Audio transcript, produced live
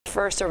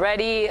1st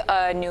already,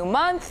 a new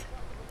month,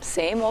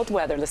 same old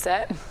weather,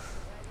 Lissette.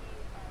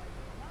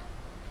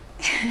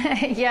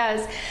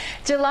 Yes,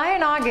 July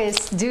and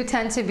August do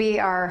tend to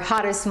be our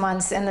hottest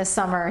months in the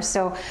summer,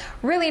 so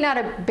really not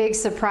a big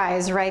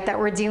surprise, right, that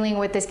we're dealing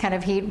with this kind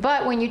of heat.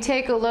 But when you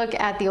take a look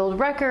at the old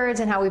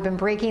records and how we've been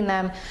breaking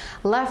them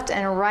left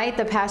and right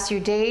the past few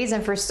days,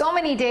 and for so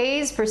many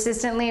days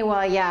persistently,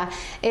 well, yeah,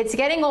 it's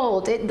getting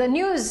old.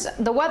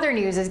 The weather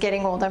news is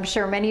getting old. I'm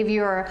sure many of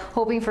you are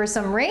hoping for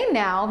some rain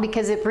now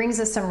because it brings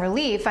us some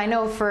relief. I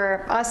know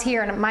for us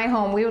here in my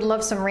home, we would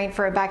love some rain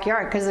for our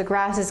backyard because the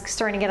grass is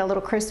starting to get a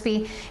little crispy.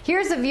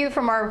 Here's a view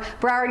from our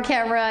Broward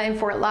camera in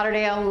Fort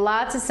Lauderdale.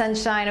 Lots of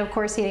sunshine, of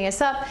course, heating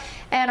us up.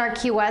 And our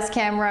Key West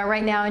camera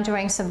right now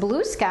enjoying some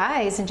blue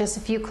skies and just a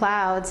few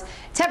clouds.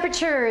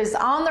 Temperatures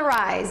on the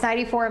rise.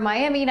 94 in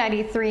Miami,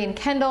 93 in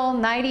Kendall,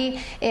 90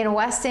 in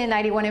Weston,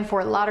 91 in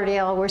Fort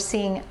Lauderdale. We're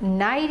seeing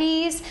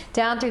 90s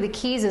down through the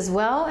Keys as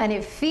well. And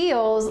it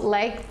feels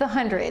like the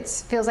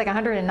hundreds. Feels like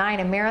 109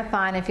 in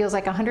Marathon. It feels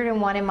like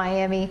 101 in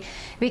Miami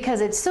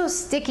because it's so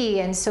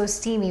sticky and so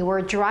steamy.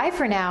 We're dry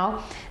for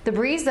now. The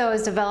breeze, though,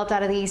 is developed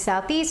out of the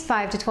east-southeast,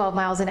 5 to 12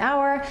 miles an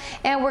hour.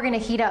 And we're going to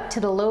heat up to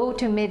the low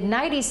to mid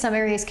 90s. Some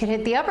areas could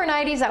hit the upper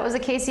 90s. That was the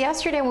case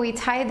yesterday when we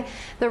tied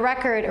the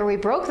record, or we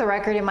broke the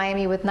record in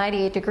Miami with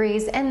 98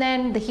 degrees. And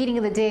then the heating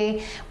of the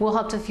day will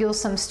help to fuel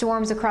some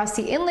storms across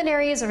the inland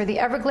areas over the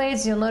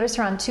Everglades. You'll notice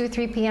around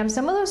 2-3 p.m.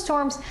 some of those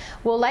storms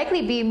will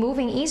likely be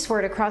moving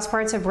eastward across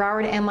parts of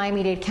Broward and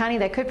Miami-Dade County.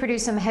 That could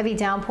produce some heavy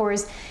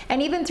downpours.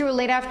 And even through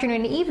late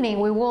afternoon and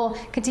evening, we will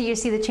continue to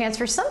see the chance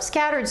for some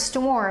scattered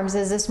storms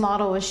as this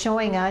model was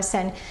showing us,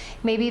 and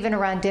maybe even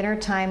around dinner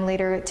time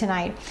later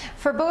tonight.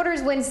 For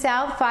boaters, wind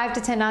south 5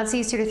 to 10 knots,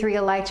 east 2 to 3,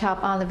 a light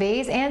chop on the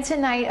bays. And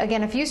tonight,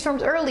 again, a few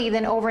storms early,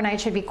 then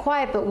overnight should be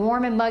quiet but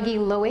warm and muggy,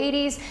 low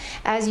 80s.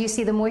 As you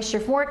see the moisture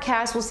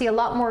forecast, we'll see a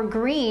lot more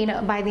green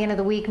by the end of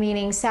the week,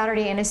 meaning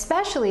Saturday, and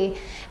especially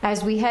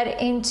as we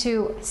head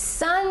into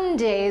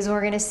Sundays, we're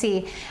going to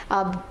see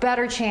a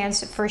better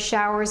chance for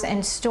showers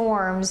and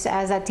storms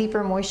as that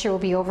deeper moisture will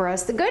be over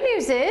us. The good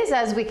news is,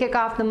 as we kick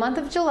off the month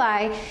of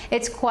July,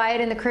 it's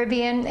quiet in the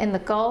Caribbean, in the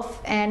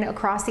Gulf, and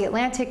across the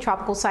Atlantic.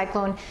 Tropical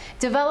cyclone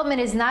development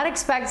is not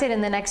expected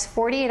in the next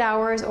 48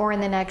 hours or in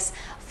the next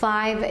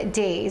 5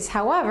 days.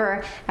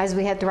 However, as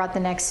we head throughout the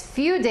next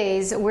few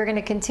days, we're going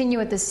to continue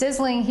with the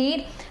sizzling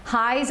heat,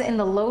 highs in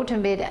the low to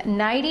mid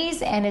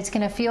 90s, and it's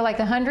going to feel like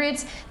the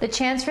hundreds. The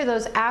chance for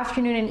those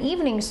afternoon and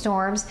evening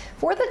storms.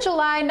 4th of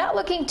July, not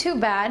looking too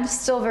bad,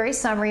 still very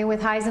summery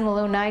with highs in the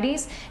low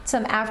 90s,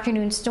 some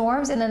afternoon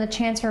storms, and then the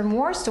chance for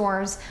more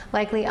storms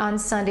likely on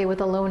Sunday with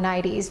the low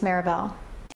 90s. Maribel.